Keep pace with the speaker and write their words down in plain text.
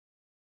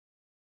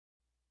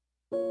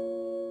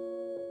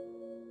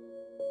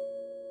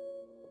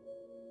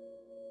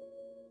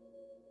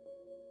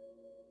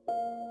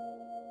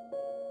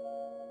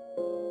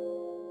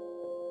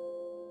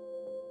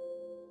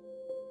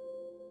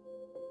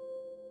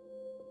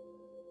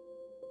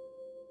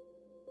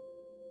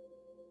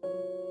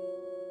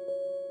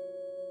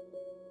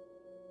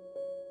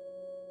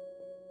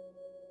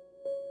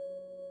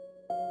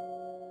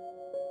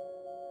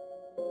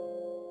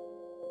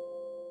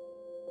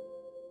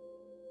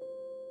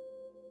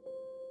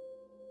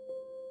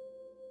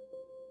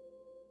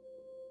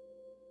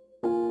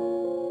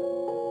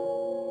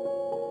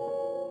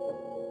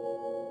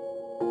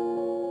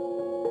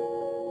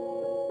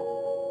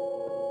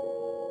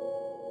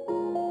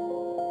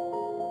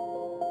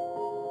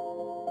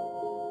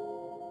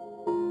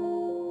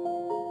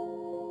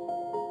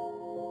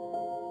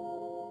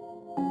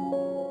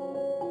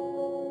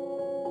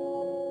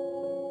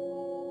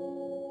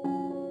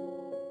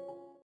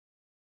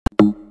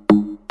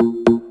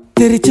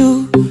तेरी चू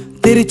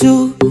तेरी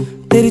चू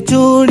तेरी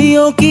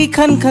चूड़ियों की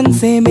खन खन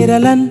से मेरा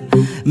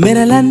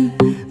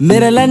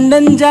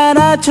लंदन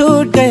जाना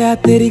छूट गया।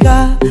 तेरी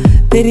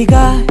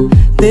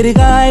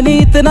गाय ने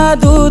इतना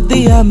दूध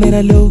दिया,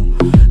 मेरा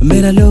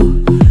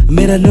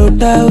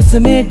लोटा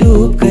उसमें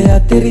डूब गया।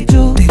 तेरी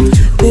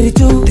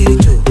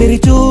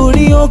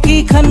चूड़ियों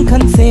की खन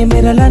खन से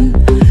मेरा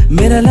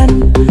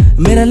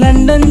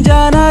लंदन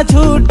जाना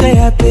छूट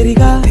गया। तेरी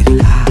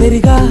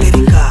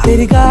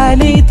गाय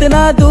ने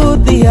इतना दूध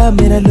दिया,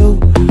 मेरा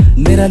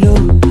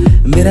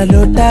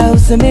लोटा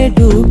उसमें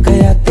डूब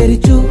गया। तेरी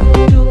चू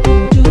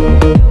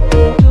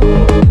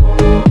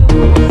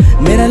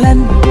मेरा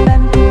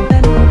लंदन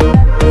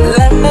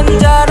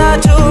जाना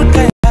छूट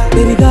गया।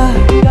 तेरी गाय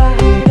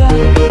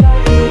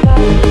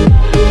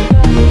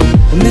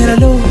मेरा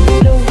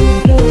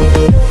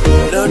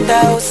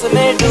लोटा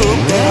उसमें डूब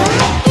गया।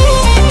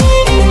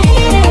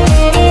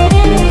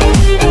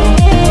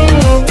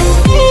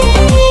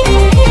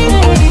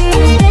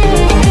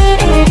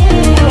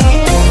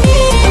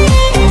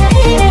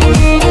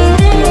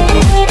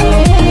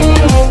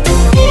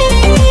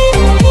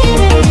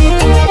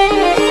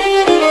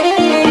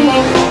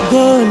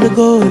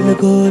 गोल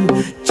गोल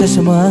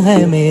चश्मा है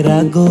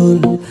मेरा गोल,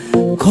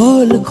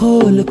 खोल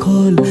खोल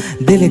खोल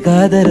दिल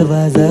का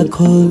दरवाजा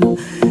खोल।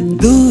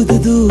 दूध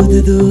दूध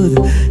दूध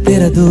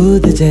तेरा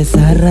दूध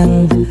जैसा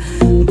रंग,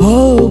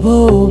 भो भो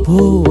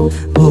भो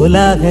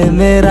भोला है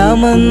मेरा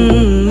मन।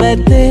 मैं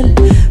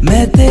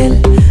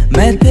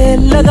तेल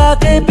लगा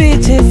के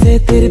पीछे से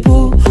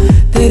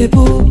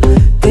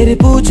तेरी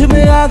पूछ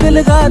में आग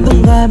लगा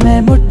दूंगा।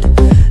 मैं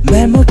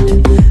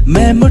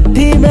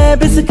मुट्ठी में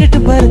बिस्किट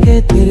भर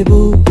के तेरी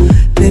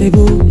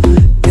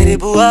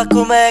बुआ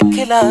को मैं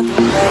खिला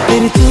दूंगा।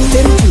 तेरी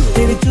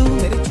चू